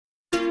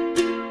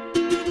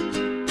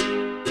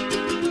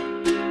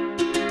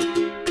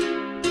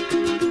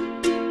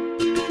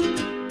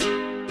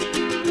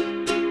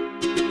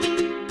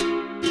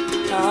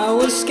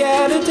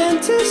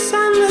dentist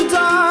and the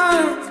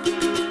dark.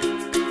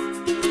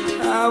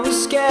 I was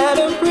scared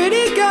of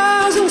pretty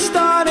girls and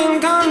starting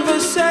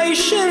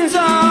conversations.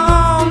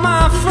 All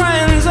my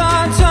friends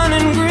are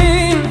turning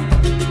green.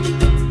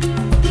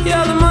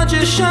 Yeah, the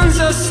magician's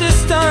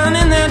assistant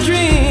in their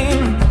dream.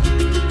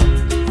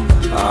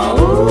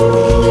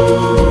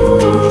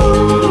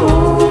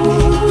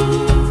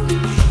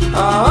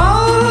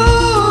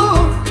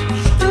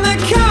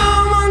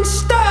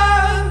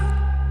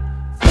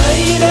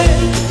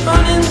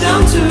 Running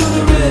down to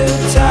the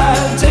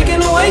riptide, taken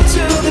away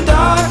to the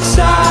dark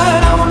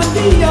side. I wanna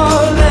be your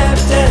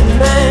left-hand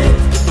man.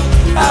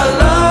 I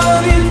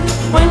love you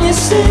when you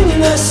sing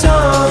the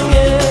song,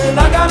 and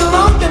I got a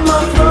lump in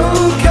my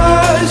throat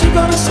 'cause you're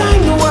gonna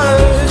sing the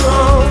words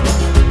wrong.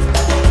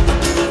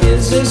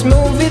 Here's this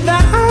movie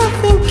that I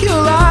think you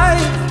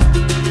like.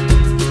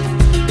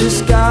 This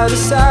guy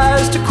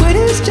decides to quit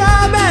his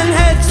job and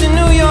head to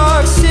New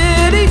York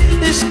City.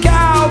 This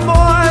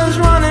cowboy's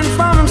running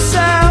from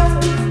himself.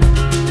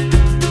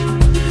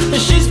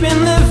 She's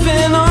been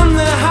living on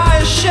the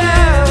highest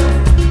shelf.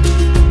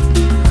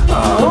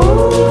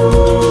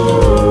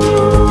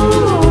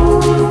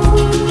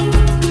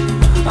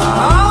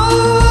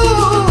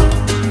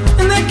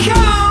 And they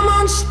come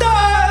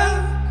unstuck.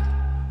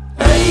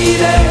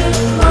 Lady,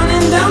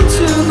 running down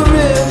to the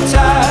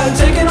riptide,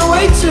 taken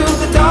away to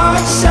the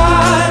dark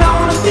side. I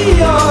wanna be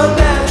your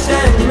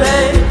left-hand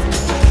man.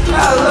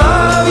 I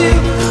love you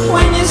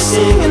when you're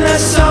singing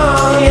that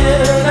song,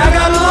 and I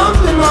got a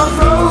lump in my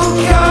throat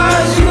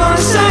 'cause you're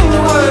gonna sing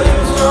the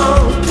words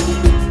wrong.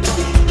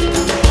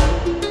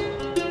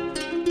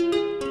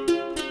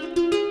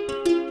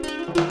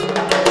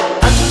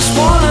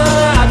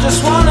 I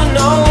just wanna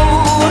know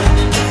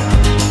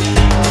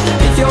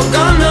if you're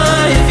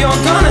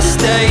gonna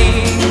stay.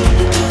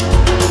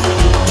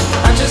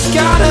 I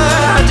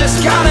just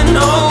gotta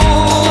know.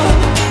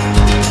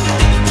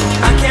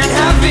 I can't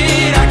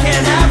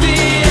have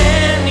it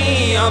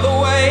any other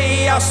way.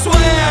 I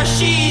swear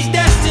she's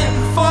destined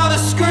for the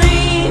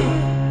screen.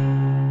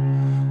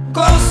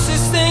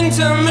 Closest thing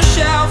to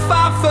Michelle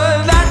Pfeiffer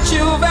that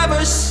you've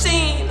ever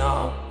seen.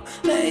 Oh,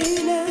 lady,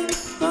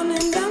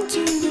 running down